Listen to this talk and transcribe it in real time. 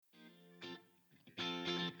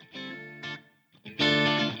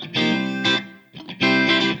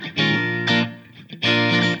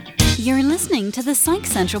You're listening to the Psych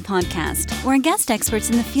Central podcast, where guest experts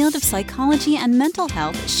in the field of psychology and mental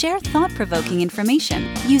health share thought-provoking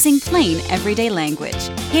information using plain, everyday language.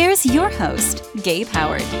 Here's your host, Gabe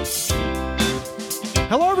Howard.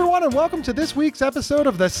 Hello, everyone, and welcome to this week's episode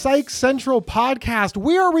of the Psych Central podcast.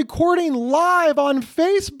 We are recording live on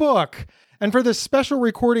Facebook. And for this special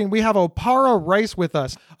recording, we have Opara Rice with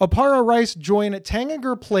us. Opara Rice joined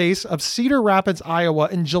Tanginger Place of Cedar Rapids, Iowa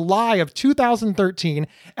in July of 2013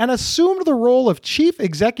 and assumed the role of Chief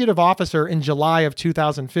Executive Officer in July of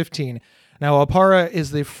 2015. Now, Opara is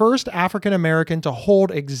the first African American to hold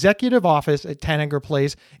executive office at Tanginger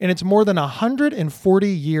Place in its more than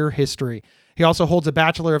 140-year history. He also holds a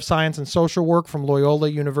Bachelor of Science in Social Work from Loyola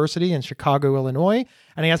University in Chicago, Illinois,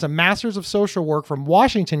 and he has a Master's of Social Work from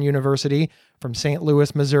Washington University from St.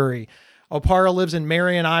 Louis, Missouri. Opara lives in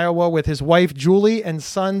Marion, Iowa with his wife, Julie, and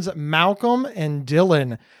sons, Malcolm and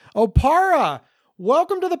Dylan. Opara,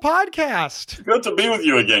 welcome to the podcast. Good to be with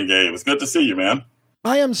you again, Gabe. It's good to see you, man.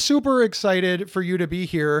 I am super excited for you to be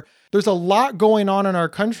here. There's a lot going on in our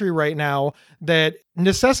country right now that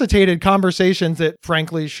necessitated conversations that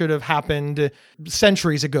frankly should have happened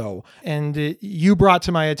centuries ago. And you brought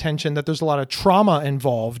to my attention that there's a lot of trauma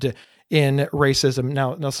involved in racism.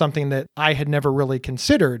 Now something that I had never really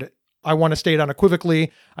considered. I want to state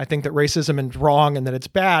unequivocally, I think that racism is wrong and that it's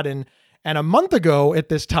bad. And a month ago at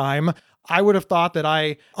this time, I would have thought that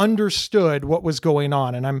I understood what was going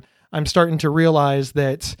on. And I'm starting to realize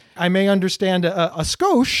that I may understand a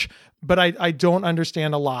skosh, but I don't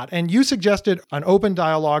understand a lot. And you suggested an open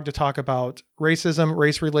dialogue to talk about racism,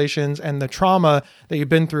 race relations, and the trauma that you've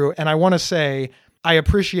been through. And I want to say, I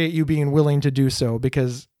appreciate you being willing to do so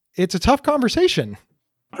because it's a tough conversation.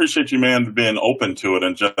 I appreciate you, man, being open to it.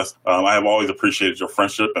 And just, I have always appreciated your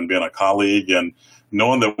friendship and being a colleague and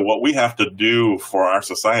knowing that what we have to do for our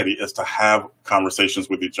society is to have conversations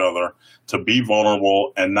with each other, to be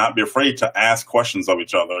vulnerable and not be afraid to ask questions of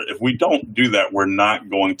each other. If we don't do that, we're not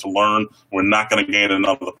going to learn. We're not going to gain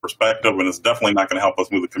another perspective, and it's definitely not going to help us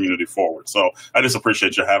move the community forward. So I just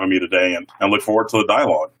appreciate you having me today and look forward to the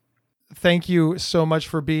dialogue. Thank you so much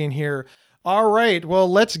for being here. All right, well,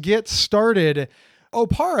 let's get started.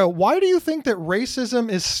 Opara, why do you think that racism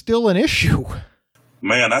is still an issue?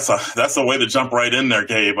 Man, that's a way to jump right in there,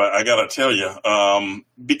 Gabe. I got to tell you,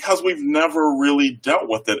 because we've never really dealt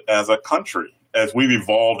with it as a country. As we've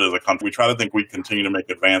evolved as a country, we try to think we continue to make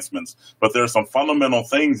advancements, but there are some fundamental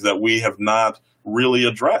things that we have not really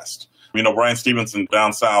addressed. You know, Brian Stevenson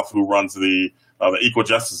down south, who runs the Equal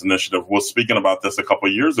Justice Initiative, was speaking about this a couple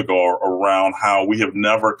of years ago around how we have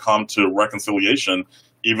never come to reconciliation,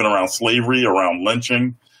 even around slavery, around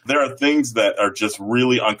lynching. There are things that are just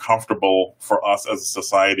really uncomfortable for us as a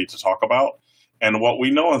society to talk about. And what we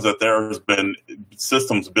know is that there has been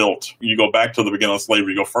systems built. You go back to the beginning of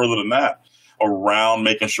slavery, you go further than that, around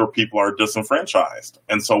making sure people are disenfranchised.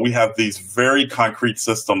 And so we have these very concrete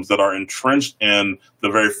systems that are entrenched in the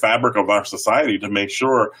very fabric of our society to make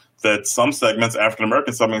sure that some segments,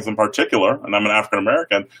 African-American segments in particular, and I'm an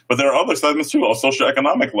African-American, but there are other segments too, on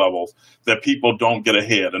socioeconomic levels, that people don't get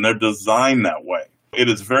ahead, and they're designed that way. It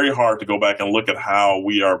is very hard to go back and look at how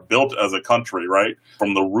we are built as a country, right?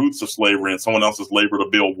 From the roots of slavery and someone else's labor to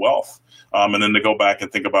build wealth. And then to go back and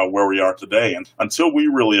think about where we are today. And until we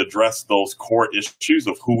really address those core issues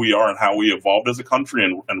of who we are and how we evolved as a country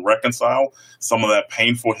and reconcile some of that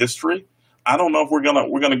painful history, I don't know if we're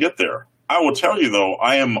gonna get there. I will tell you, though,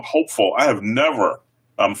 I am hopeful. I have never,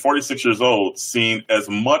 I'm 46 years old, seen as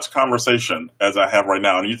much conversation as I have right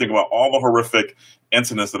now. And you think about all the horrific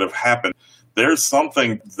incidents that have happened. There's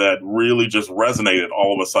something that really just resonated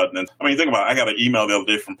all of a sudden. And I mean, think about it. I got an email the other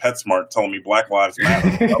day from PetSmart telling me Black Lives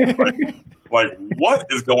Matter. like, what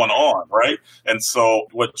is going on, right? And so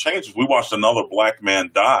what changed is we watched another Black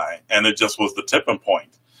man die, and it just was the tipping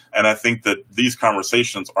point. And I think that these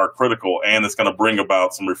conversations are critical, and it's going to bring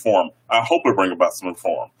about some reform. I hope it bring about some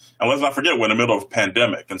reform. And let's not forget, we're in the middle of a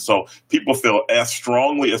pandemic. And so people feel as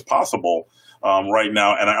strongly as possible right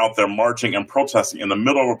now and are out there marching and protesting in the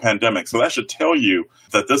middle of a pandemic. So that should tell you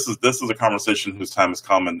that this is a conversation whose time has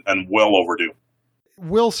come and well overdue.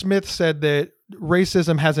 Will Smith said that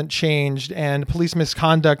racism hasn't changed and police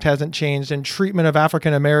misconduct hasn't changed and treatment of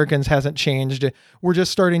African Americans hasn't changed. We're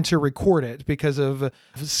just starting to record it because of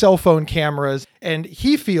cell phone cameras. And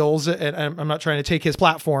he feels, and I'm not trying to take his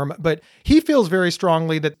platform, but he feels very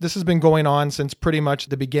strongly that this has been going on since pretty much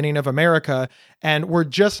the beginning of America. And we're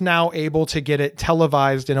just now able to get it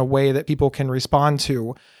televised in a way that people can respond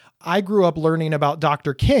to. I grew up learning about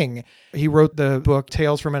Dr. King. He wrote the book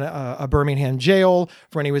Tales from a Birmingham Jail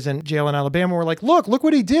when he was in jail in Alabama. We're like, look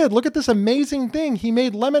what he did. Look at this amazing thing. He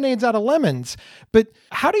made lemonades out of lemons. But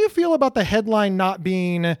how do you feel about the headline not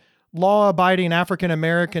being law-abiding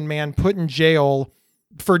African-American man put in jail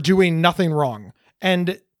for doing nothing wrong?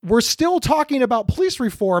 And we're still talking about police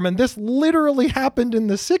reform, and this literally happened in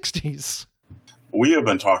the 60s. We have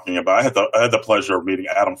been talking about, I had the pleasure of meeting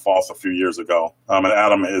Adam Foss a few years ago. And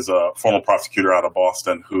Adam is a former prosecutor out of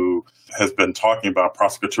Boston who has been talking about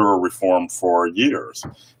prosecutorial reform for years.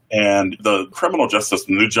 And the criminal justice,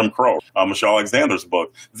 the new Jim Crow, Michelle Alexander's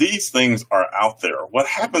book, these things are out there. What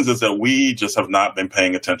happens is that we just have not been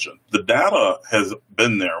paying attention. The data has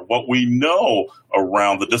been there. What we know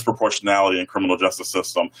around the disproportionality in criminal justice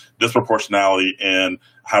system, disproportionality in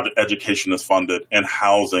how the education is funded and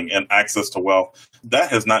housing and access to wealth, that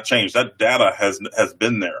has not changed. That data has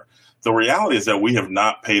been there. The reality is that we have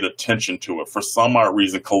not paid attention to it for some odd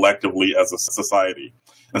reason collectively as a society.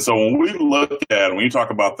 And so when we look at, when you talk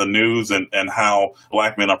about the news and how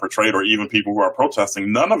Black men are portrayed, or even people who are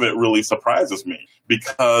protesting, none of it really surprises me,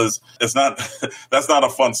 because that's not a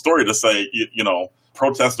fun story to say,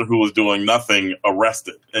 protester who was doing nothing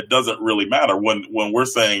arrested. It doesn't really matter when we're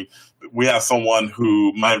saying we have someone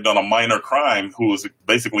who might have done a minor crime who was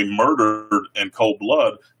basically murdered in cold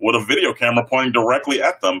blood with a video camera pointing directly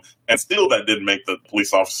at them. And still that didn't make the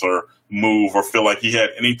police officer move or feel like he had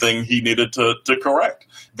anything he needed to correct.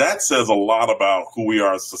 That says a lot about who we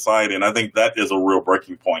are as a society. And I think that is a real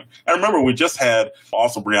breaking point. And remember, we just had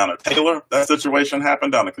also Breonna Taylor. That situation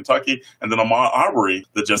happened down in Kentucky. And then Ahmaud Arbery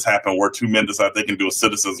that just happened, where two men decide they can do a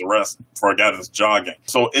citizen's arrest for a guy that's jogging.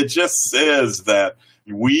 So it just says that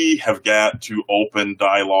we have got to open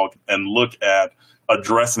dialogue and look at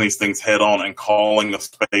addressing these things head on and calling a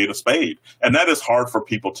spade. And that is hard for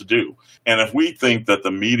people to do. And if we think that the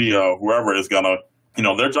media, whoever is going to,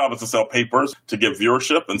 their job is to sell papers, to get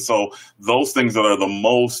viewership. And so those things that are the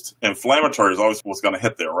most inflammatory is always what's going to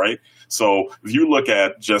hit there, right? So if you look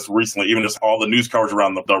at just recently, even just all the news coverage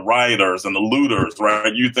around the rioters and the looters,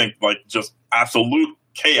 right? You think like just absolute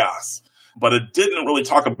chaos. But it didn't really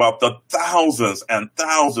talk about the thousands and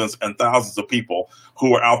thousands and thousands of people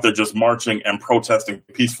who are out there just marching and protesting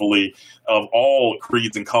peacefully of all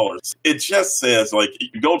creeds and colors. It just says, like,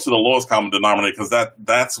 you go to the lowest common denominator because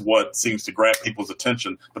that's what seems to grab people's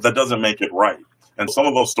attention, but that doesn't make it right. And some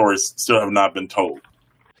of those stories still have not been told.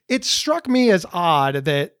 It struck me as odd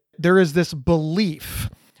that there is this belief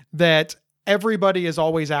that everybody is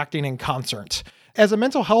always acting in concert. As a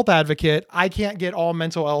mental health advocate, I can't get all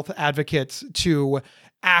mental health advocates to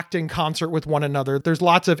act in concert with one another. There's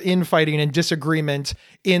lots of infighting and disagreement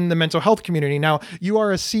in the mental health community. Now, you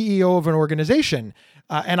are a CEO of an organization,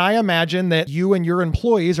 and I imagine that you and your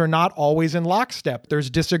employees are not always in lockstep. There's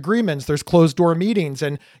disagreements, there's closed door meetings,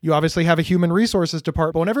 and you obviously have a human resources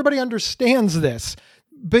department, and everybody understands this.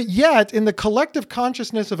 But yet, in the collective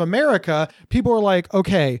consciousness of America, people are like,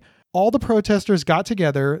 okay, all the protesters got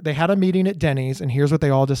together, they had a meeting at Denny's, and here's what they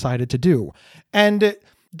all decided to do. And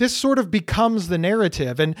this sort of becomes the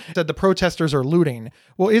narrative, and that the protesters are looting.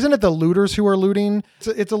 Well, isn't it the looters who are looting?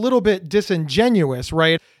 It's a little bit disingenuous,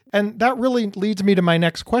 right? And that really leads me to my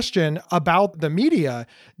next question about the media.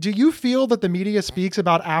 Do you feel that the media speaks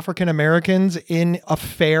about African Americans in a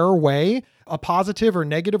fair way, a positive or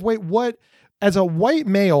negative way? As a white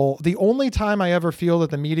male, the only time I ever feel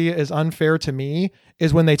that the media is unfair to me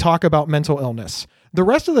is when they talk about mental illness. The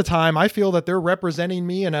rest of the time, I feel that they're representing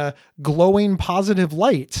me in a glowing, positive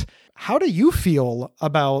light. How do you feel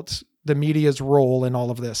about the media's role in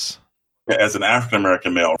all of this? As an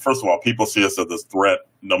African-American male, first of all, people see us as this threat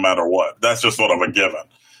no matter what. That's just sort of a given.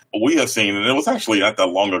 We have seen, and it was actually not that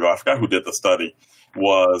long ago, I forgot who did the study,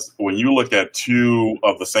 was when you look at two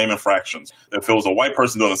of the same infractions, if it was a white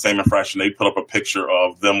person doing the same infraction, they put up a picture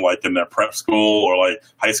of them like in their prep school or like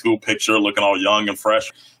high school picture looking all young and fresh.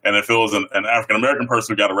 And if it was an African-American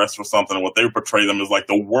person who got arrested for something, what they would portray them as like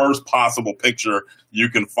the worst possible picture you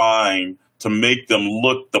can find to make them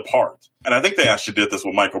look the part. And I think they actually did this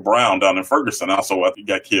with Michael Brown down in Ferguson, also after he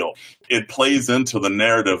got killed. It plays into the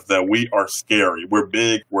narrative that we are scary, we're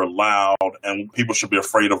big, we're loud, and people should be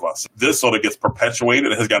afraid of us. This sort of gets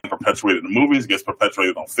perpetuated. It has gotten perpetuated in movies, it gets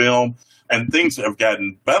perpetuated on film, and things have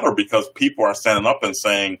gotten better because people are standing up and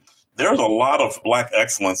saying, there's a lot of Black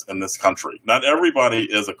excellence in this country. Not everybody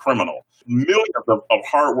is a criminal. Millions of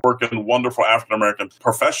hardworking, wonderful African-American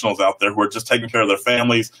professionals out there who are just taking care of their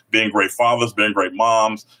families, being great fathers, being great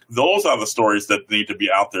moms. Those are the stories that need to be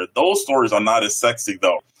out there. Those stories are not as sexy,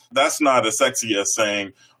 though. That's not as sexy as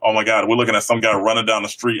saying, oh my God, we're looking at some guy running down the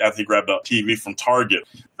street after he grabbed a TV from Target,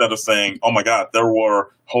 instead of saying, oh my God, there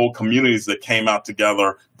were whole communities that came out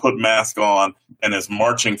together, put masks on, and is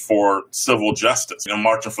marching for civil justice,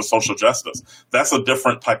 marching for social justice. That's a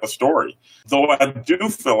different type of story. Though I do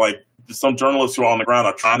feel like some journalists who are on the ground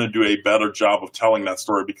are trying to do a better job of telling that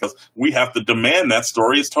story, because we have to demand that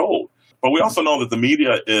story is told. But we also know that the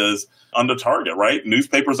media is under target, right?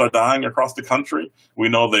 Newspapers are dying across the country. We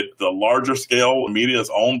know that the larger scale media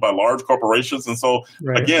is owned by large corporations. And so,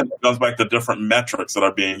 again, it comes back to different metrics that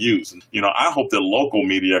are being used. I hope that local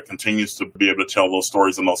media continues to be able to tell those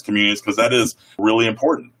stories in those communities, because that is really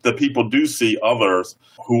important, that people do see others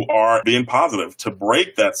who are being positive, to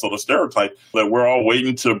break that sort of stereotype that we're all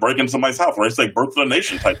waiting to break into somebody's house, right? It's like birth of the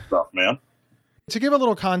nation type stuff, man. To give a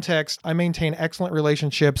little context, I maintain excellent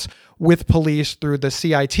relationships with police through the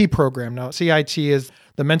CIT program. Now, CIT is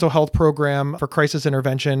the mental health program for crisis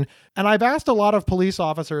intervention. And I've asked a lot of police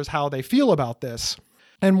officers how they feel about this.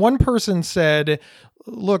 And one person said,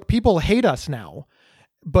 look, people hate us now,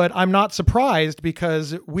 but I'm not surprised,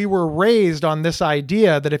 because we were raised on this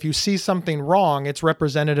idea that if you see something wrong, it's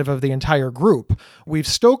representative of the entire group. We've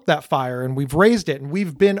stoked that fire and we've raised it, and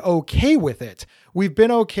we've been okay with it. We've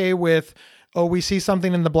been okay with, oh, we see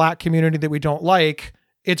something in the Black community that we don't like,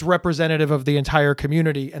 it's representative of the entire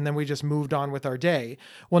community, and then we just moved on with our day.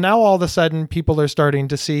 Well, now all of a sudden, people are starting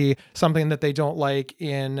to see something that they don't like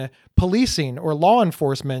in policing or law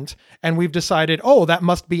enforcement, and we've decided, oh, that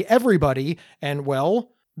must be everybody, and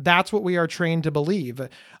well, that's what we are trained to believe.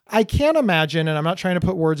 I can't imagine, and I'm not trying to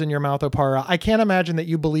put words in your mouth, Opara, I can't imagine that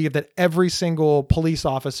you believe that every single police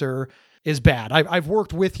officer is bad. I've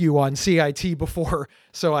worked with you on CIT before,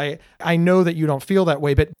 so I know that you don't feel that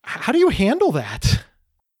way, but how do you handle that?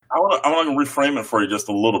 I want to reframe it for you just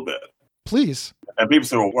a little bit. Please. And people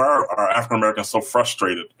say, well, why are African Americans so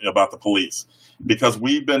frustrated about the police? Because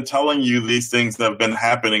we've been telling you these things that have been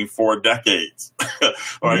happening for decades.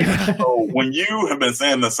 Right? So when you have been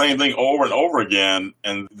saying the same thing over and over again,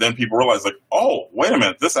 and then people realize, like, oh, wait a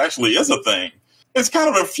minute, this actually is a thing, it's kind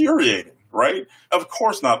of infuriating. Right? Of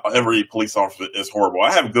course not every police officer is horrible.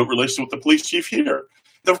 I have a good relationship with the police chief here.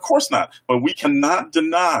 Of course not. But we cannot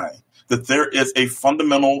deny that there is a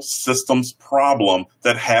fundamental systems problem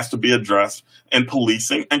that has to be addressed in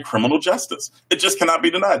policing and criminal justice. It just cannot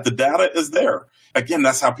be denied. The data is there. Again,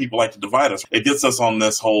 that's how people like to divide us. It gets us on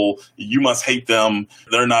this whole, you must hate them,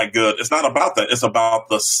 they're not good. It's not about that. It's about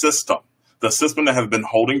the system that has been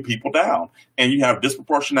holding people down. And you have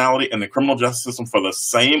disproportionality in the criminal justice system for the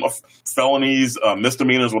same felonies,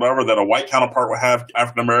 misdemeanors, whatever, that a white counterpart would have.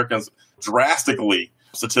 African Americans drastically,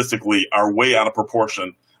 statistically, are way out of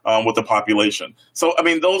proportion with the population. So, I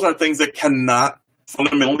mean, those are things that cannot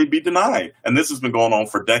fundamentally be denied. And this has been going on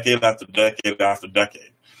for decade after decade after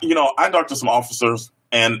decade. I talked to some officers,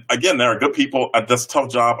 and again, there are good people. That's a tough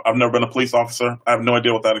job. I've never been a police officer. I have no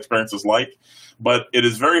idea what that experience is like. But it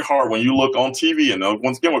is very hard when you look on TV, and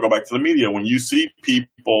once again, we'll go back to the media, when you see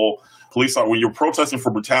people, when you're protesting for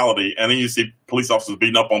brutality, and then you see police officers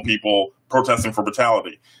beating up on people protesting for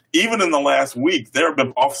brutality. Even in the last week, there have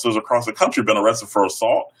been officers across the country been arrested for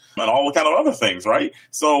assault and all kind of other things, right?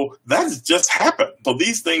 So that's just happened. So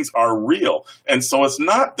these things are real. And so it's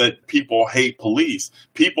not that people hate police.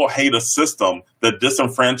 People hate a system that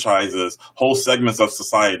disenfranchises whole segments of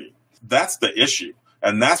society. That's the issue.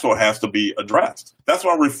 And that's what has to be addressed. That's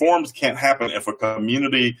why reforms can't happen if a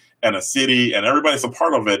community and a city and everybody's a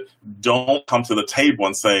part of it don't come to the table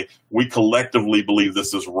and say, we collectively believe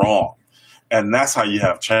this is wrong. And that's how you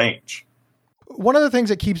have change. One of the things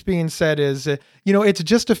that keeps being said is, it's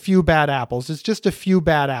just a few bad apples. It's just a few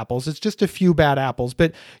bad apples. It's just a few bad apples.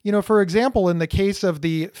 But, for example, in the case of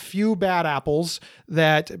the few bad apples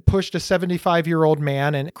that pushed a 75-year-old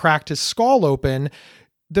man and cracked his skull open,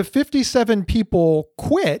 the 57 people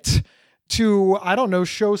quit to,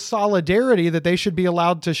 show solidarity that they should be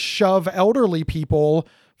allowed to shove elderly people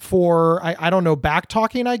for, back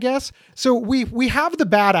talking, I guess. So we have the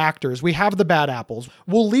bad actors. We have the bad apples.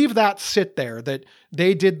 We'll leave that sit there, that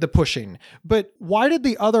they did the pushing. But why did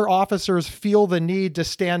the other officers feel the need to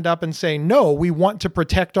stand up and say, no, we want to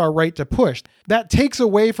protect our right to push? That takes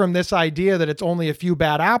away from this idea that it's only a few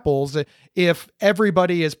bad apples if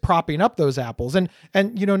everybody is propping up those apples. And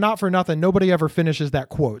not for nothing, nobody ever finishes that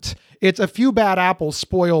quote. It's a few bad apples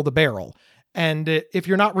spoil the barrel. And if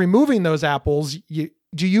you're not removing those apples,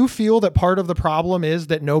 do you feel that part of the problem is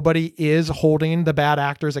that nobody is holding the bad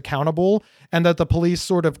actors accountable, and that the police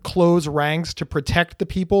sort of close ranks to protect the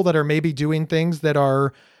people that are maybe doing things that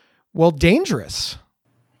are, dangerous?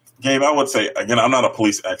 Gabe, I would say, again, I'm not a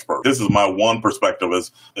police expert. This is my one perspective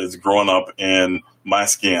is growing up in my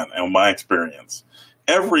skin and my experience.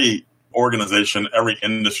 Every organization, every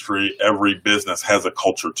industry, every business has a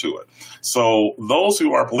culture to it. So those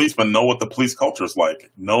who are policemen know what the police culture is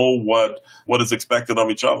like, know what is expected of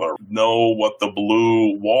each other, know what the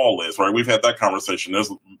blue wall is, right? We've had that conversation.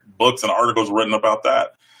 There's books and articles written about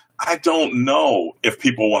that. I don't know if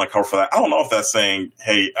people want to cover for that. I don't know if that's saying,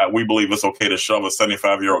 hey, we believe it's okay to shove a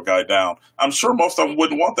 75-year-old guy down. I'm sure most of them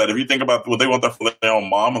wouldn't want that. If you think about, would they want that for their own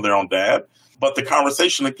mom or their own dad? But the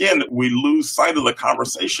conversation, again, we lose sight of the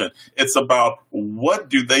conversation. It's about what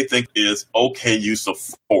do they think is okay use of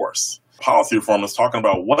force. Policy reform is talking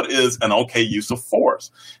about what is an okay use of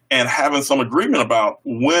force and having some agreement about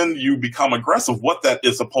when you become aggressive, what that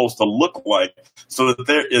is supposed to look like so that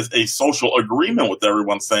there is a social agreement with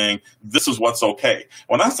everyone saying this is what's okay.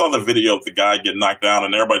 When I saw the video of the guy get knocked down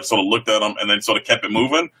and everybody sort of looked at him and then sort of kept it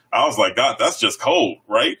moving, I was like, God, that's just cold,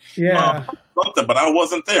 right? Yeah. Something, but I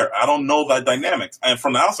wasn't there. I don't know the dynamics. And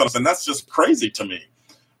from the outside, I said, that's just crazy to me.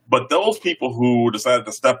 But those people who decided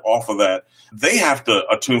to step off of that, they have to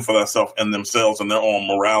attune for themselves and themselves and their own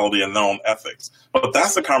morality and their own ethics. But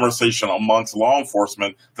that's a conversation amongst law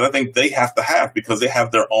enforcement that I think they have to have because they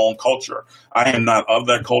have their own culture. I am not of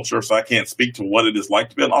that culture, so I can't speak to what it is like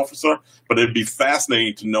to be an officer, but it'd be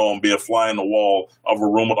fascinating to know and be a fly in the wall of a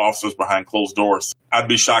room with officers behind closed doors. I'd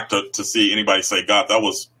be shocked to see anybody say, God, that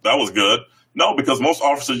was good. No, because most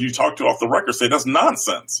officers you talk to off the record say that's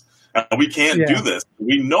nonsense. And we can't do this.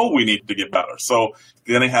 We know we need to get better. So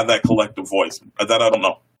then they have that collective voice. That I don't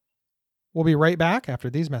know. We'll be right back after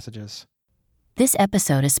these messages. This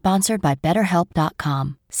episode is sponsored by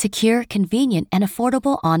BetterHelp.com. Secure, convenient, and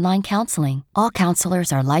affordable online counseling. All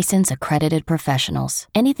counselors are licensed, accredited professionals.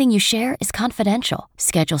 Anything you share is confidential.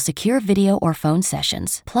 Schedule secure video or phone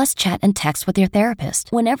sessions, plus chat and text with your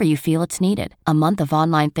therapist whenever you feel it's needed. A month of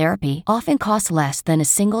online therapy often costs less than a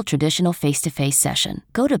single traditional face-to-face session.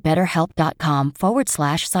 Go to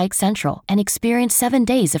BetterHelp.com/Psych Central and experience 7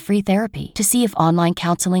 days of free therapy to see if online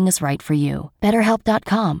counseling is right for you.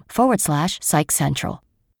 BetterHelp.com/Psych Central.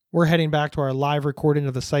 We're heading back to our live recording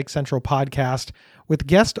of the Psych Central podcast with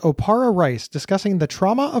guest Opara Rice discussing the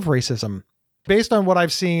trauma of racism. Based on what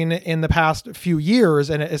I've seen in the past few years,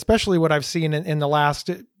 and especially what I've seen in the last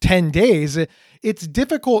 10 days, it's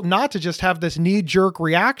difficult not to just have this knee-jerk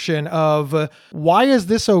reaction of, why is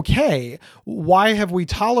this okay? Why have we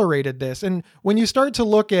tolerated this? And when you start to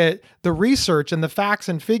look at the research and the facts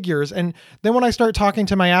and figures, and then when I start talking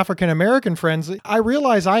to my African-American friends, I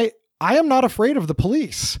realize I am not afraid of the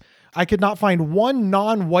police. I could not find one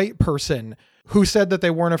non-white person who said that they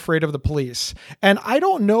weren't afraid of the police. And I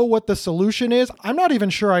don't know what the solution is. I'm not even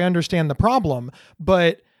sure I understand the problem,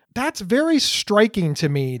 but that's very striking to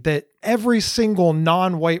me that every single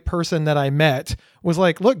non-white person that I met was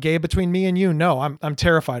like, look, Gabe, between me and you, no, I'm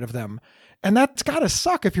terrified of them. And that's got to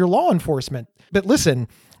suck if you're law enforcement. But listen,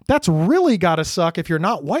 that's really got to suck if you're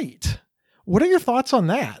not white. What are your thoughts on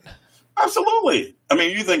that? Absolutely. I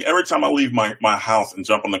mean, you think every time I leave my house and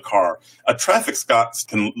jump in the car, a traffic stop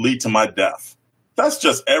can lead to my death. That's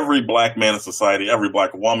just every black man in society, every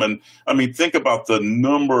black woman. I mean, think about the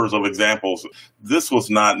numbers of examples. This was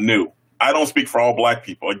not new. I don't speak for all black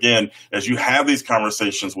people. Again, as you have these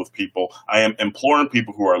conversations with people, I am imploring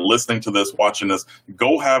people who are listening to this, watching this,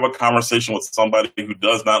 go have a conversation with somebody who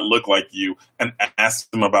does not look like you and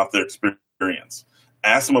ask them about their experience.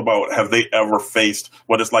 Ask them about, have they ever faced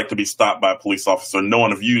what it's like to be stopped by a police officer,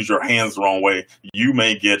 knowing if you use your hands the wrong way, you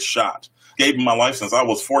may get shot. Gave me my life since I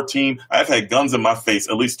was 14. I've had guns in my face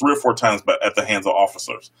at least 3 or 4 times at the hands of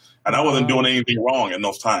officers. And I wasn't doing anything wrong in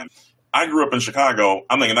those times. I grew up in Chicago.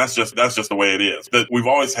 I'm thinking that's just the way it is. That we've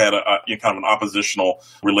always had a kind of an oppositional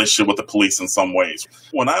relationship with the police in some ways.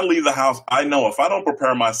 When I leave the house, I know if I don't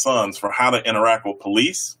prepare my sons for how to interact with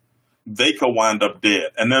police, they could wind up dead.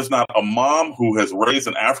 And there's not a mom who has raised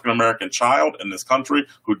an African-American child in this country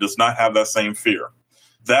who does not have that same fear.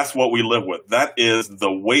 That's what we live with. That is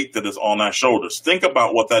the weight that is on our shoulders. Think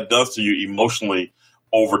about what that does to you emotionally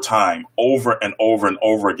over time, over and over and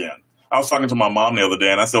over again. I was talking to my mom the other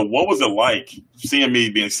day and I said, what was it like seeing me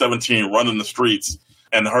being 17, running the streets,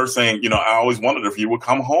 and her saying, I always wondered if you would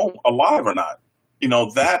come home alive or not.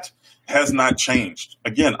 That has not changed.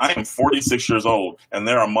 Again, I am 46 years old, and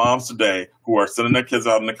there are moms today who are sending their kids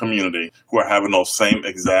out in the community who are having those same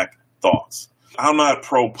exact thoughts. I'm not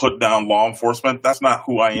pro put down law enforcement. That's not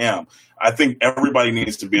who I am. I think everybody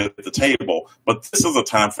needs to be at the table, but this is a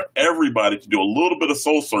time for everybody to do a little bit of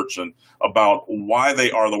soul searching about why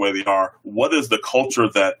they are the way they are. What is the culture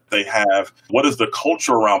that they have? What is the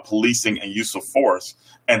culture around policing and use of force?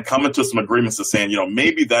 And coming to some agreements of saying,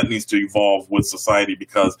 maybe that needs to evolve with society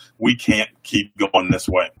because we can't keep going this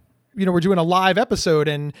way. We're doing a live episode,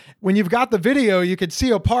 and when you've got the video, you could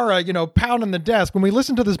see Opara, pounding the desk. When we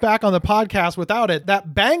listen to this back on the podcast without it,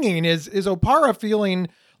 that banging is Opara feeling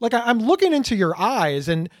like I'm looking into your eyes,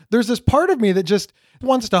 and there's this part of me that just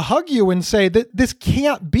wants to hug you and say that this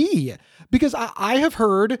can't be. Because I have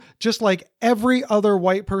heard, just like every other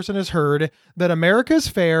white person has heard, that America's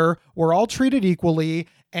fair, we're all treated equally,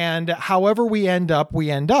 and however we end up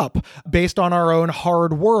based on our own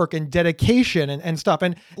hard work and dedication and stuff.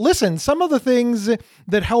 And listen, some of the things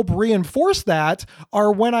that help reinforce that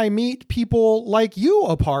are when I meet people like you,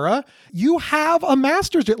 Opara. You have a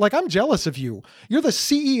master's degree. Like, I'm jealous of you. You're the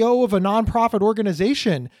CEO of a nonprofit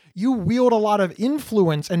organization. You wield a lot of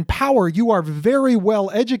influence and power. You are very well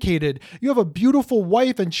educated. You have a beautiful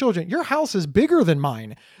wife and children. Your house is bigger than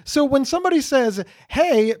mine. So when somebody says,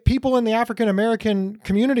 hey, people in the African-American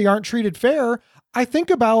community aren't treated fair, I think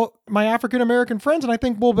about my African-American friends and I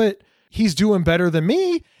think, well, but he's doing better than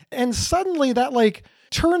me. And suddenly that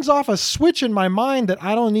turns off a switch in my mind that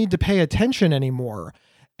I don't need to pay attention anymore.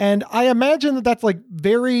 And I imagine that that's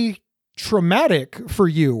very traumatic for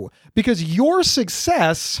you because your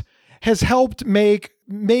success has helped made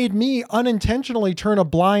me unintentionally turn a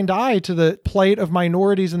blind eye to the plight of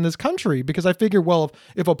minorities in this country because I figure, well,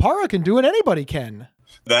 if Opara can do it, anybody can.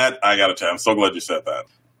 That, I got to tell you, I'm so glad you said that.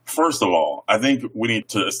 First of all, I think we need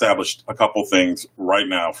to establish a couple things right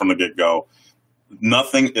now from the get-go.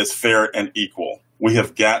 Nothing is fair and equal. We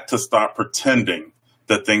have got to stop pretending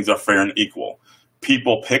that things are fair and equal.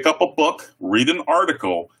 People pick up a book, read an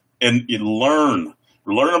article, and you learn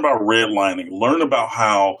about redlining, learn about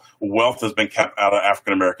how wealth has been kept out of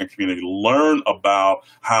African-American community, learn about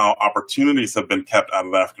how opportunities have been kept out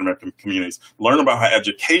of African-American communities, learn about how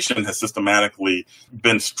education has systematically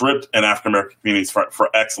been stripped in African-American communities for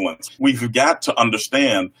excellence. We've got to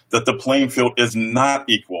understand that the playing field is not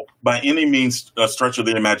equal by any means a stretch of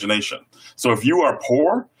the imagination. So if you are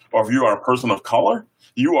poor or if you are a person of color,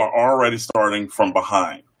 you are already starting from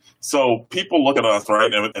behind. So people look at us,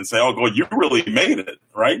 right, and say, oh, you really made it,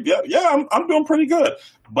 right? Yeah, I'm doing pretty good.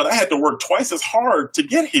 But I had to work twice as hard to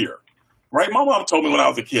get here, right? My mom told me when I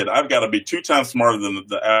was a kid, I've got to be 2 times smarter than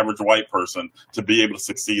the average white person to be able to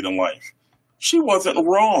succeed in life. She wasn't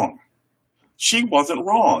wrong. She wasn't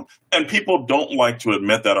wrong. And people don't like to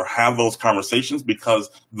admit that or have those conversations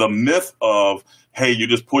because the myth of, hey, you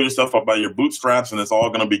just pull yourself up by your bootstraps and it's all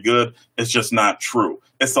going to be good, it's just not true.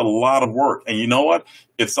 It's a lot of work. And you know what?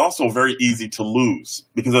 It's also very easy to lose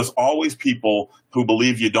because there's always people who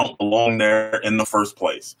believe you don't belong there in the first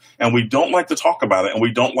place. And we don't like to talk about it and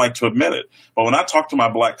we don't like to admit it. But when I talk to my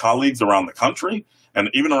Black colleagues around the country, and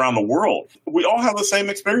even around the world, we all have the same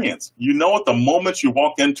experience. You know, at the moment you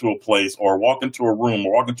walk into a place or walk into a room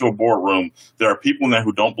or walk into a boardroom, there are people in there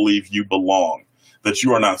who don't believe you belong, that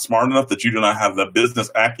you are not smart enough, that you do not have the business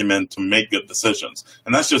acumen to make good decisions.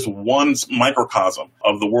 And that's just one microcosm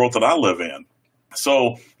of the world that I live in.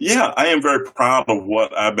 So, yeah, I am very proud of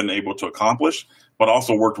what I've been able to accomplish, but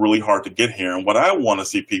also worked really hard to get here. And what I want to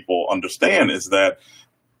see people understand is that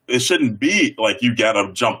it shouldn't be like you got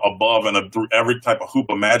to jump above and through every type of hoop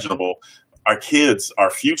imaginable. Our kids, our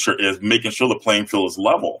future is making sure the playing field is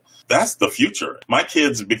level. That's the future. My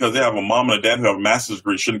kids, because they have a mom and a dad who have a master's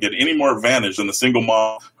degree, shouldn't get any more advantage than the single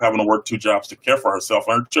mom having to work 2 jobs to care for herself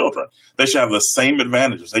and her children. They should have the same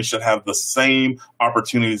advantages. They should have the same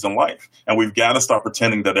opportunities in life. And we've got to stop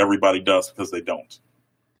pretending that everybody does because they don't.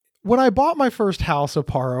 When I bought my first house,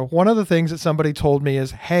 Opara, one of the things that somebody told me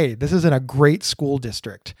is, hey, this is in a great school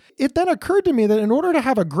district. It then occurred to me that in order to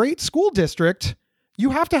have a great school district,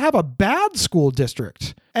 you have to have a bad school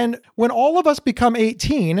district. And when all of us become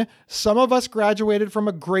 18, some of us graduated from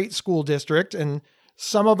a great school district and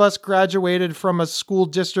some of us graduated from a school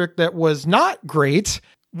district that was not great.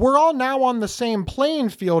 We're all now on the same playing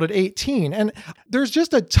field at 18. And there's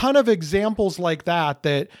just a ton of examples like that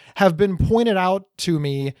that have been pointed out to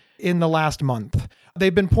me in the last month.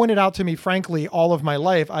 They've been pointed out to me, frankly, all of my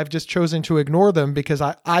life. I've just chosen to ignore them because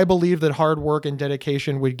I believe that hard work and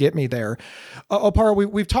dedication would get me there. Opara,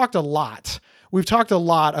 we've talked a lot. We've talked a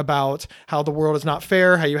lot about how the world is not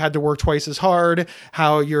fair, how you had to work twice as hard,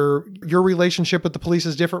 how your relationship with the police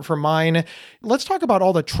is different from mine. Let's talk about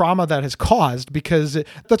all the trauma that has caused, because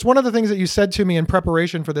that's one of the things that you said to me in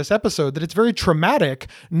preparation for this episode, that it's very traumatic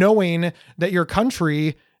knowing that your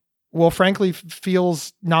country well, frankly,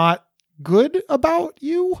 feels not good about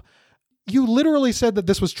you. You literally said that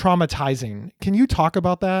this was traumatizing. Can you talk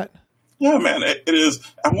about that? Yeah, man, it is.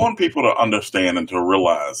 I want people to understand and to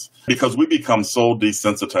realize, because we become so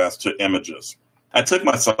desensitized to images. I took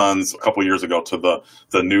my sons a couple years ago to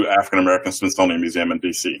the new African-American Smithsonian Museum in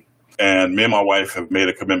D.C. And me and my wife have made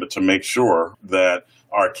a commitment to make sure that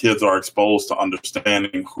our kids are exposed to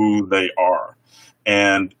understanding who they are.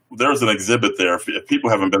 And there's an exhibit there. If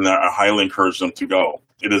people haven't been there, I highly encourage them to go.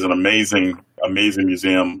 It is an amazing, amazing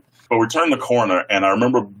museum. But we turned the corner, and I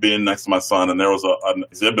remember being next to my son, and there was an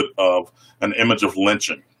exhibit of an image of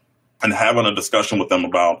lynching and having a discussion with them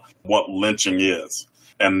about what lynching is.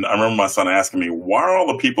 And I remember my son asking me, why are all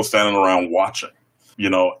the people standing around watching?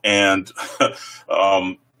 And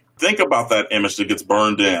think about that image that gets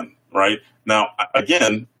burned in, right? Now,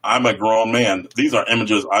 again, I'm a grown man. These are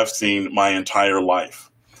images I've seen my entire life.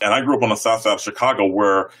 And I grew up on the south side of Chicago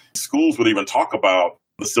where schools would even talk about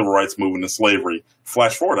the civil rights movement and slavery.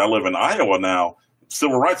 Flash forward, I live in Iowa now.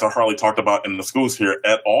 Civil rights are hardly talked about in the schools here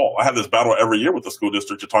at all. I have this battle every year with the school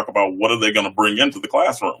district to talk about what are they going to bring into the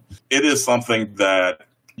classroom. It is something that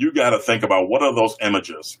you got to think about. What are those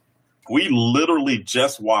images? We literally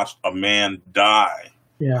just watched a man die.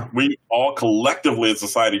 Yeah. We all collectively as a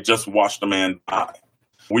society just watched a man die.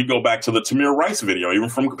 We go back to the Tamir Rice video, even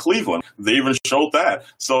from Cleveland. They even showed that.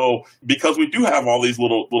 So because we do have all these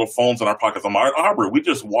little phones in our pockets on Ahmaud Arbery, we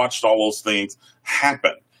just watched all those things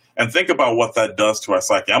happen. And think about what that does to our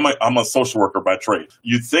psyche. I'm a social worker by trade.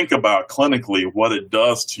 You think about clinically what it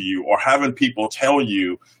does to you, or having people tell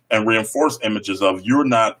you and reinforce images of you're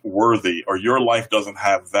not worthy or your life doesn't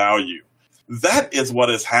have value. That is what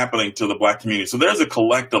is happening to the Black community. So there's a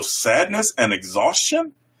collective sadness and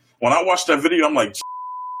exhaustion. When I watched that video, I'm like,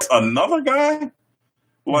 another guy?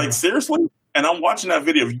 Like, seriously? And I'm watching that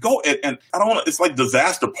video. If you go and I don't want, it's like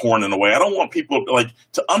disaster porn in a way. I don't want people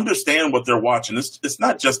to understand what they're watching. It's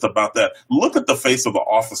not just about that. Look at the face of the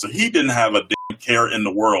officer. He didn't have a damn care in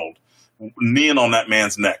the world kneeing on that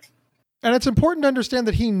man's neck. And it's important to understand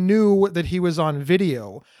that he knew that he was on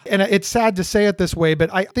video. And it's sad to say it this way,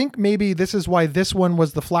 but I think maybe this is why this one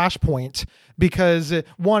was the flashpoint. Because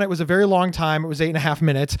one, it was a very long time. It was 8.5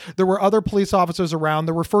 minutes. There were other police officers around.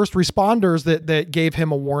 There were first responders that gave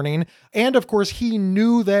him a warning. And of course, he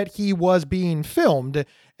knew that he was being filmed.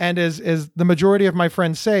 And as the majority of my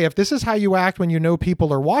friends say, if this is how you act when you know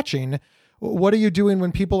people are watching, what are you doing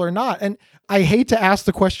when people are not? And I hate to ask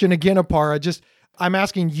the question again, Aparna, I'm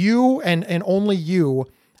asking you and only you,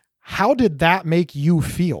 how did that make you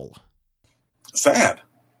feel? Sad.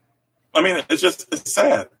 I mean, it's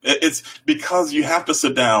sad. It's because you have to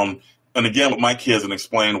sit down and again with my kids and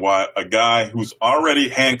explain why a guy who's already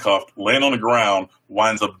handcuffed, laying on the ground,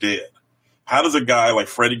 winds up dead. How does a guy like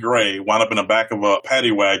Freddie Gray wind up in the back of a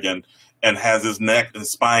paddy wagon and has his neck and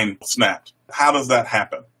spine snapped? How does that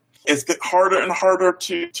happen? It's getting harder and harder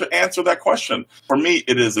to answer that question. For me,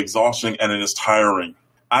 it is exhausting and it is tiring.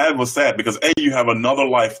 I was sad because you have another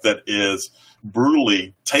life that is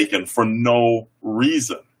brutally taken for no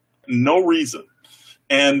reason. No reason.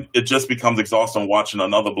 And it just becomes exhausting watching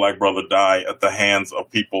another Black brother die at the hands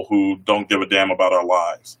of people who don't give a damn about our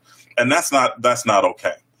lives. And that's not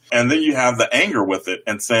okay. And then you have the anger with it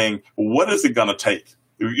and saying, what is it going to take?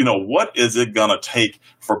 What is it going to take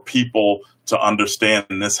for people to understand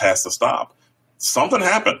this has to stop? Something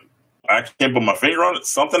happened. I can't put my finger on it.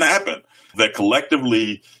 Something happened that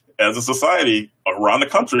collectively, as a society around the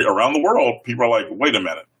country, around the world, people are like, wait a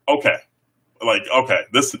minute. Okay.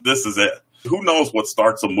 This is it. Who knows what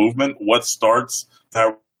starts a movement? What starts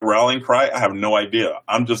that rallying cry? I have no idea.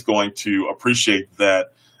 I'm just going to appreciate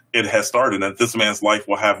that it has started and this man's life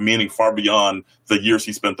will have meaning far beyond the years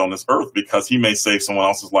he spent on this earth because he may save someone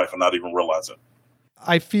else's life and not even realize it.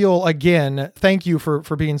 I feel, again, thank you for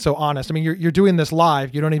being so honest. I mean, you're doing this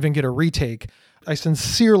live. You don't even get a retake. I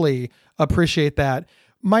sincerely appreciate that.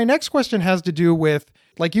 My next question has to do with,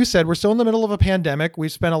 like you said, we're still in the middle of a pandemic.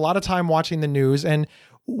 We've spent a lot of time watching the news, and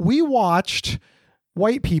we watched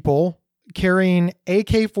white people carrying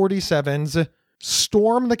AK-47s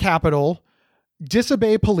storm the Capitol,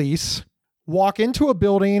 disobey police, walk into a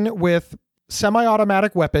building with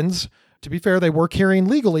semi-automatic weapons. To be fair, they were carrying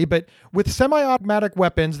legally, but with semi-automatic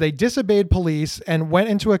weapons, they disobeyed police and went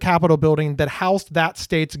into a Capitol building that housed that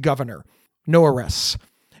state's governor. No arrests.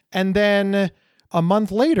 And then a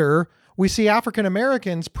month later, we see African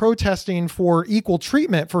Americans protesting for equal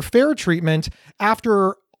treatment, for fair treatment,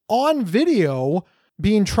 after on video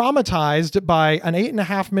being traumatized by an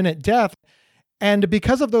 8.5 minute death. And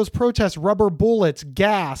because of those protests, rubber bullets,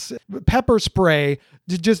 gas, pepper spray,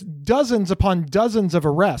 just dozens upon dozens of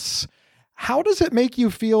arrests. How does it make you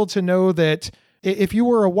feel to know that if you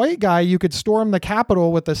were a white guy, you could storm the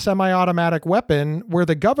Capitol with a semi-automatic weapon where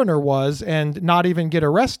the governor was and not even get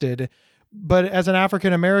arrested? But as an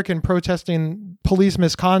African-American protesting police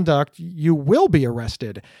misconduct, you will be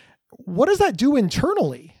arrested. What does that do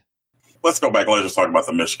internally? Let's go back. Let's just talk about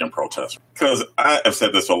the Michigan protest. Because I have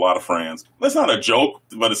said this to a lot of friends. It's not a joke,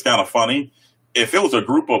 but it's kind of funny. If it was a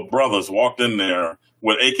group of brothers walked in there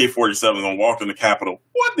with AK-47s and walked in the Capitol,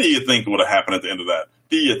 what do you think would have happened at the end of that?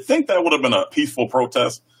 Do you think that would have been a peaceful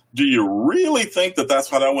protest? Do you really think that that's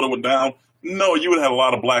how that would have went down? No, you would have had a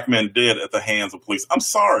lot of black men dead at the hands of police. I'm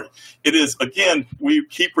sorry. It is, again, we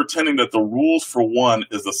keep pretending that the rules for one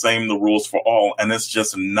is the same, the rules for all, and it's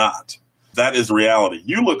just not. That is reality.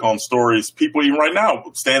 You look on stories, people even right now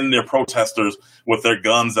standing there, protesters with their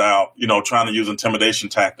guns out, trying to use intimidation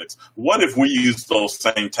tactics. What if we use those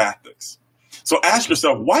same tactics? So ask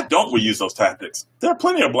yourself, why don't we use those tactics? There are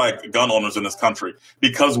plenty of black gun owners in this country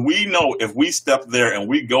because we know if we step there and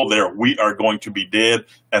we go there, we are going to be dead.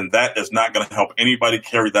 And that is not going to help anybody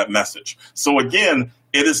carry that message. So again,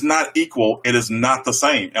 it is not equal. It is not the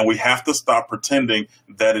same. And we have to stop pretending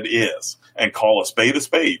that it is and call a spade a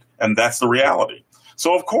spade. And that's the reality.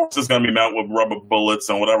 So of course it's going to be met with rubber bullets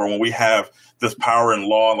and whatever when we have this power and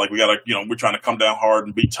law, like we got to, we're trying to come down hard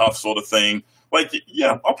and be tough sort of thing. Like,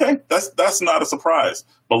 yeah, okay, that's not a surprise,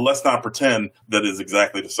 but let's not pretend that it's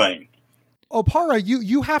exactly the same. Opara,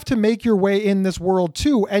 you have to make your way in this world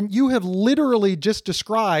too, and you have literally just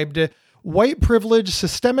described white privilege,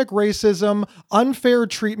 systemic racism, unfair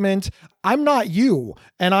treatment. I'm not you,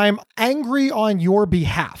 and I'm angry on your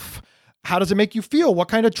behalf. How does it make you feel? What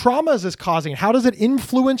kind of trauma is this causing? How does it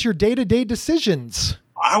influence your day-to-day decisions?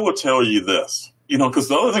 I will tell you this. Because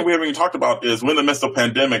the other thing we haven't even talked about is we're in the midst of a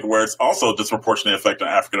pandemic where it's also disproportionately affecting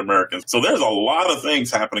African Americans. So there's a lot of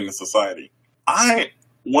things happening in society. I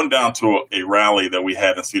went down to a rally that we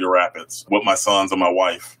had in Cedar Rapids with my sons and my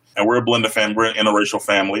wife. And we're a blended family. We're an interracial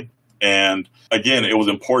family. And again, it was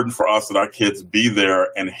important for us that our kids be there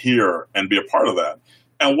and hear and be a part of that.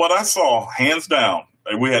 And what I saw, hands down,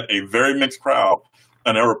 we had a very mixed crowd.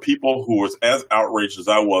 And there were people who was as outraged as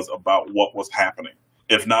I was about what was happening,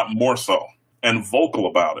 if not more so, and vocal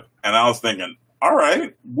about it. And I was thinking, all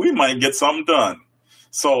right, we might get something done.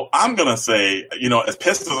 So I'm going to say, as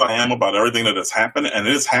pissed as I am about everything that has happened, and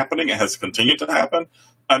it is happening and has continued to happen,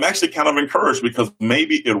 I'm actually kind of encouraged because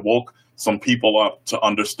maybe it woke some people up to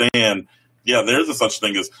understand, yeah, there's a such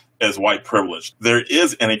thing as white privilege. There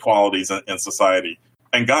is inequalities in society.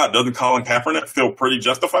 And God, doesn't Colin Kaepernick feel pretty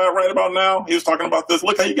justified right about now? He was talking about this.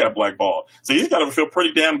 Look how you got blackballed. So he's got to feel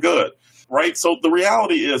pretty damn good. Right. So the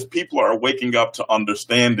reality is people are waking up to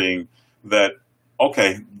understanding that,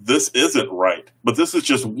 OK, this isn't right. But this is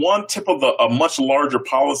just one tip of a much larger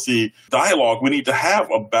policy dialogue we need to have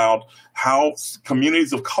about how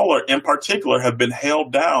communities of color in particular have been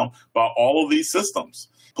held down by all of these systems.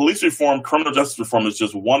 Police reform, criminal justice reform is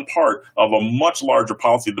just one part of a much larger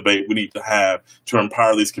policy debate we need to have to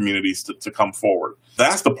empower these communities to come forward.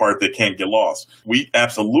 That's the part that can't get lost. We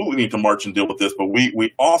absolutely need to march and deal with this, but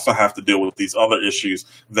we also have to deal with these other issues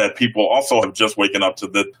that people also have just waken up to,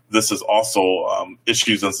 that this is also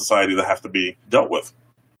issues in society that have to be dealt with.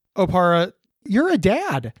 Opara, you're a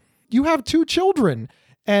dad. You have 2 children,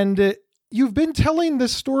 and you've been telling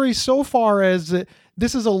this story so far as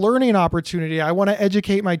this is a learning opportunity. I want to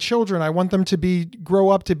educate my children. I want them to grow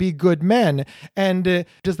up to be good men. And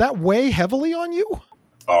does that weigh heavily on you?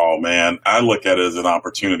 Oh, man, I look at it as an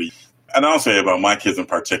opportunity. And I'll say about my kids in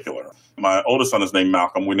particular. My oldest son is named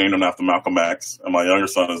Malcolm. We named him after Malcolm X. And my younger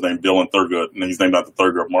son is named Dylan Thurgood, and he's named after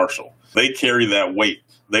Thurgood Marshall. They carry that weight.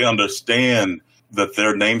 They understand that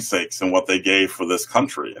they're namesakes and what they gave for this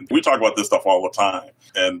country. And we talk about this stuff all the time.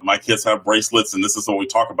 And my kids have bracelets, and this is what we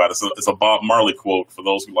talk about. It's a Bob Marley quote for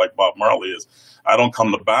those who like Bob Marley is, I don't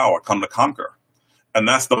come to bow, I come to conquer. And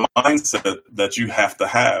that's the mindset that you have to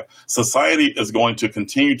have. Society is going to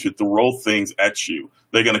continue to throw things at you.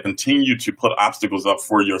 They're going to continue to put obstacles up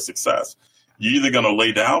for your success. You're either going to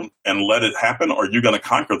lay down and let it happen, or you're going to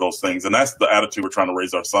conquer those things. And that's the attitude we're trying to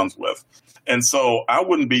raise our sons with. And so I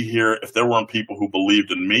wouldn't be here if there weren't people who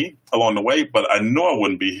believed in me along the way, but I know I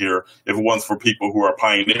wouldn't be here if it wasn't for people who are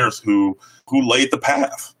pioneers who laid the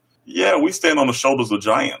path. Yeah, we stand on the shoulders of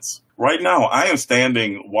giants. Right now, I am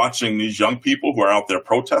standing watching these young people who are out there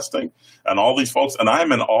protesting and all these folks, and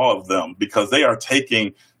I'm in awe of them because they are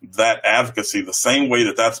taking that advocacy the same way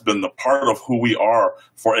that that's been the part of who we are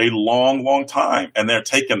for a long, long time. And they're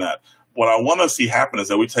taking that. What I want to see happen is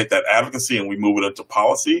that we take that advocacy and we move it into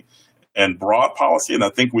policy and broad policy. And I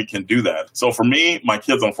think we can do that. So for me, my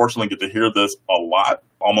kids unfortunately get to hear this a lot,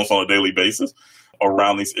 almost on a daily basis.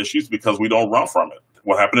 around these issues because we don't run from it.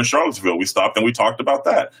 What happened in Charlottesville? We stopped and we talked about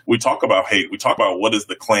that. We talk about hate. We talk about what is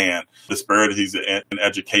the Klan, disparities in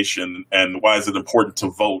education, and why is it important to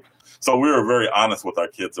vote. So we were very honest with our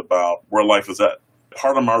kids about where life is at.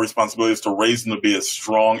 Part of my responsibility is to raise them to be as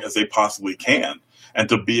strong as they possibly can and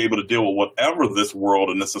to be able to deal with whatever this world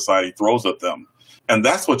and this society throws at them. And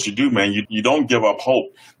that's what you do, man. You don't give up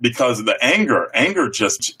hope because the anger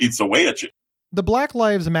just eats away at you. The Black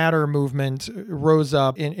Lives Matter movement rose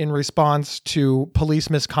up in response to police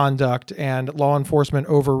misconduct and law enforcement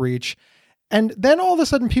overreach. And then all of a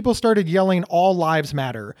sudden people started yelling, all lives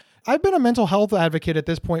matter. I've been a mental health advocate at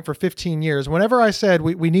this point for 15 years. Whenever I said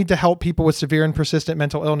we need to help people with severe and persistent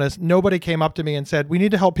mental illness, nobody came up to me and said, we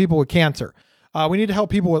need to help people with cancer. We need to help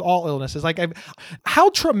people with all illnesses. How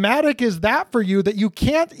traumatic is that for you that you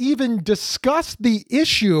can't even discuss the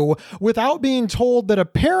issue without being told that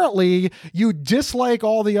apparently you dislike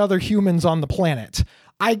all the other humans on the planet?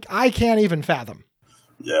 I can't even fathom.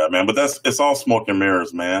 Yeah, man, but it's all smoke and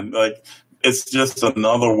mirrors, man. It's just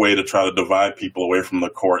another way to try to divide people away from the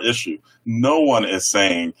core issue. No one is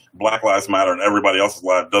saying Black Lives Matter and everybody else's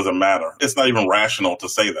life doesn't matter. It's not even rational to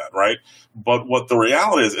say that, right? But what the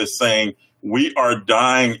reality is saying we are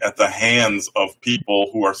dying at the hands of people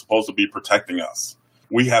who are supposed to be protecting us.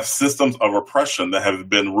 We have systems of oppression that have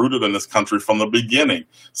been rooted in this country from the beginning.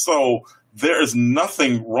 So there is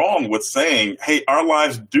nothing wrong with saying, hey, our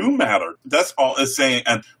lives do matter. That's all it's saying.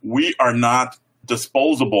 And we are not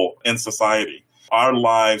disposable in society. Our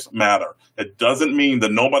lives matter. It doesn't mean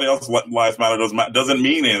that nobody else's lives matter. Doesn't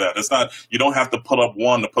mean any of that. It's not, you don't have to put up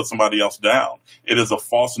one to put somebody else down. It is a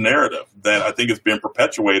false narrative that I think is being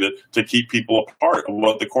perpetuated to keep people apart of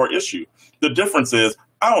what the core issue. The difference is,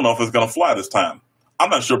 I don't know if it's going to fly this time. I'm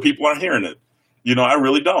not sure people are hearing it. I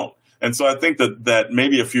really don't. And so I think that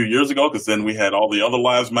maybe a few years ago, because then we had all the other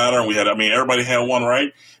lives matter and everybody had one,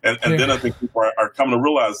 right? And then I think people are coming to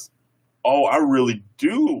realize, oh, I really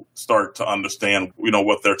do start to understand,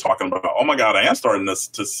 what they're talking about. Oh my God, I am starting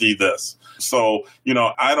to see this. So,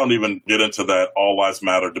 I don't even get into that all lives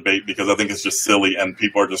matter debate because I think it's just silly and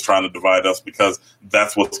people are just trying to divide us because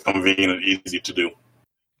that's what's convenient and easy to do.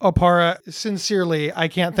 Opara, sincerely, I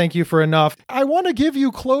can't thank you for enough. I want to give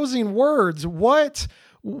you closing words. What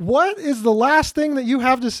is the last thing that you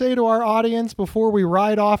have to say to our audience before we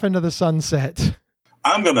ride off into the sunset?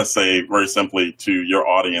 I'm going to say very simply to your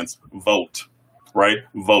audience, vote, right?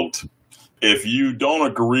 Vote. If you don't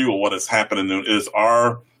agree with what is happening, it is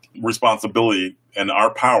our responsibility and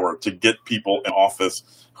our power to get people in office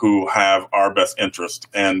who have our best interest.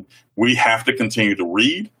 And we have to continue to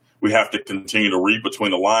read. We have to continue to read between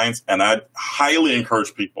the lines. And I highly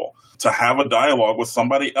encourage people to have a dialogue with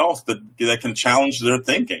somebody else that can challenge their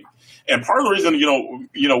thinking. And part of the reason,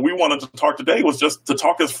 we wanted to talk today was just to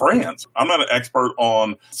talk as friends. I'm not an expert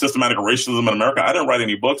on systematic racism in America. I didn't write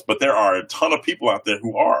any books, but there are a ton of people out there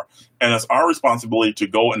who are. And it's our responsibility to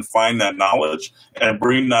go and find that knowledge and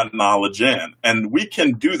bring that knowledge in. And we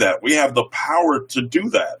can do that. We have the power to do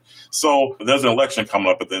that. So there's an election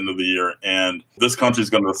coming up at the end of the year, and this country is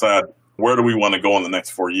going to decide where do we want to go in the next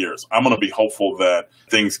 4 years. I'm going to be hopeful that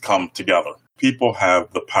things come together. People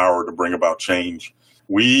have the power to bring about change.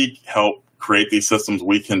 We help create these systems.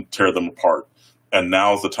 We can tear them apart. And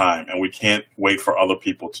now's the time. And we can't wait for other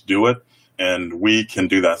people to do it. And we can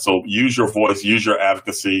do that. So use your voice, use your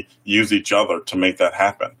advocacy, use each other to make that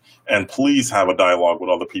happen. And please have a dialogue with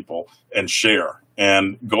other people and share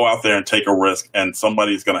and go out there and take a risk. And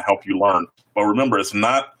somebody's going to help you learn. But remember, it's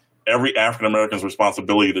not every African American's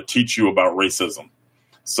responsibility to teach you about racism.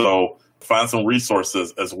 So find some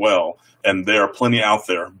resources as well. And there are plenty out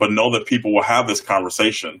there, but know that people will have this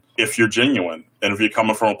conversation if you're genuine and if you're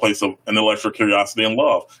coming from a place of intellectual curiosity and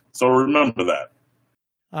love. So remember that.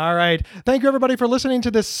 All right. Thank you, everybody, for listening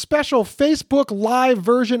to this special Facebook Live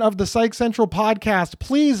version of the Psych Central podcast.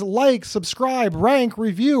 Please like, subscribe, rank,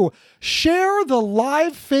 review, share the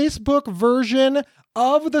live Facebook version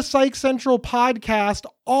of the Psych Central podcast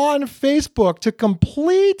on Facebook to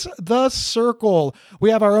complete the circle.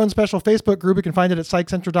 We have our own special Facebook group. You can find it at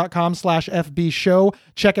psychcentral.com/FB show.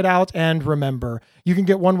 Check it out. And remember, you can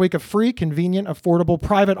get 1 week of free, convenient, affordable,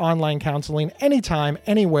 private online counseling anytime,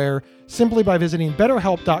 anywhere, simply by visiting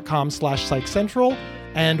betterhelp.com/psychcentral.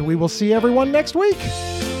 And we will see everyone next week.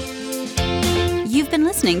 You've been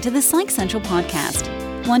listening to the Psych Central podcast.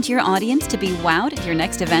 Want your audience to be wowed at your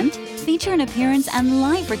next event? Feature an appearance and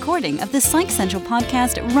live recording of the Psych Central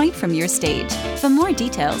podcast right from your stage. For more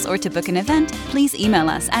details or to book an event, please email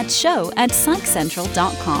us at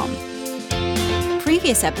show@psychcentral.com.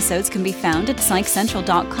 Previous episodes can be found at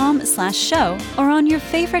psychcentral.com/show or on your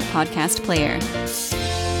favorite podcast player.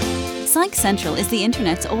 Psych Central is the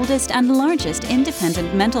internet's oldest and largest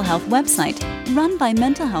independent mental health website, run by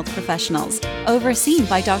mental health professionals. Overseen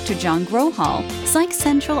by Dr. John Grohol, Psych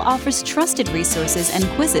Central offers trusted resources and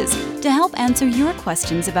quizzes to help answer your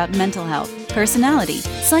questions about mental health, personality,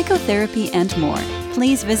 psychotherapy, and more.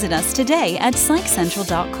 Please visit us today at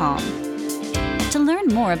psychcentral.com. To learn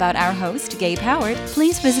more about our host, Gabe Howard,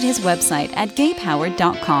 please visit his website at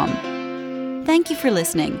gabehoward.com. Thank you for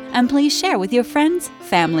listening, and please share with your friends,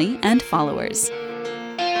 family, and followers.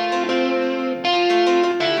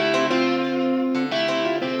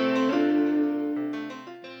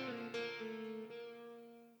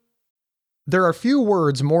 There are few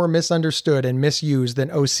words more misunderstood and misused than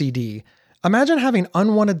OCD. Imagine having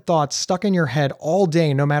unwanted thoughts stuck in your head all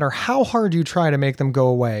day, no matter how hard you try to make them go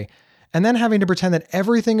away, and then having to pretend that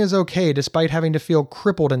everything is okay despite having to feel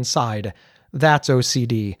crippled inside. That's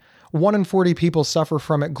OCD. 1 in 40 people suffer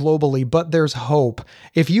from it globally, but there's hope.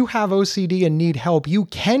 If you have OCD and need help, you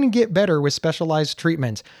can get better with specialized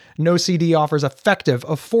treatment. NoCD offers effective,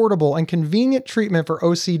 affordable, and convenient treatment for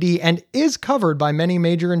OCD and is covered by many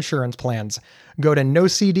major insurance plans. Go to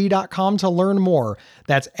nocd.com to learn more.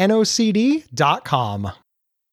 That's nocd.com.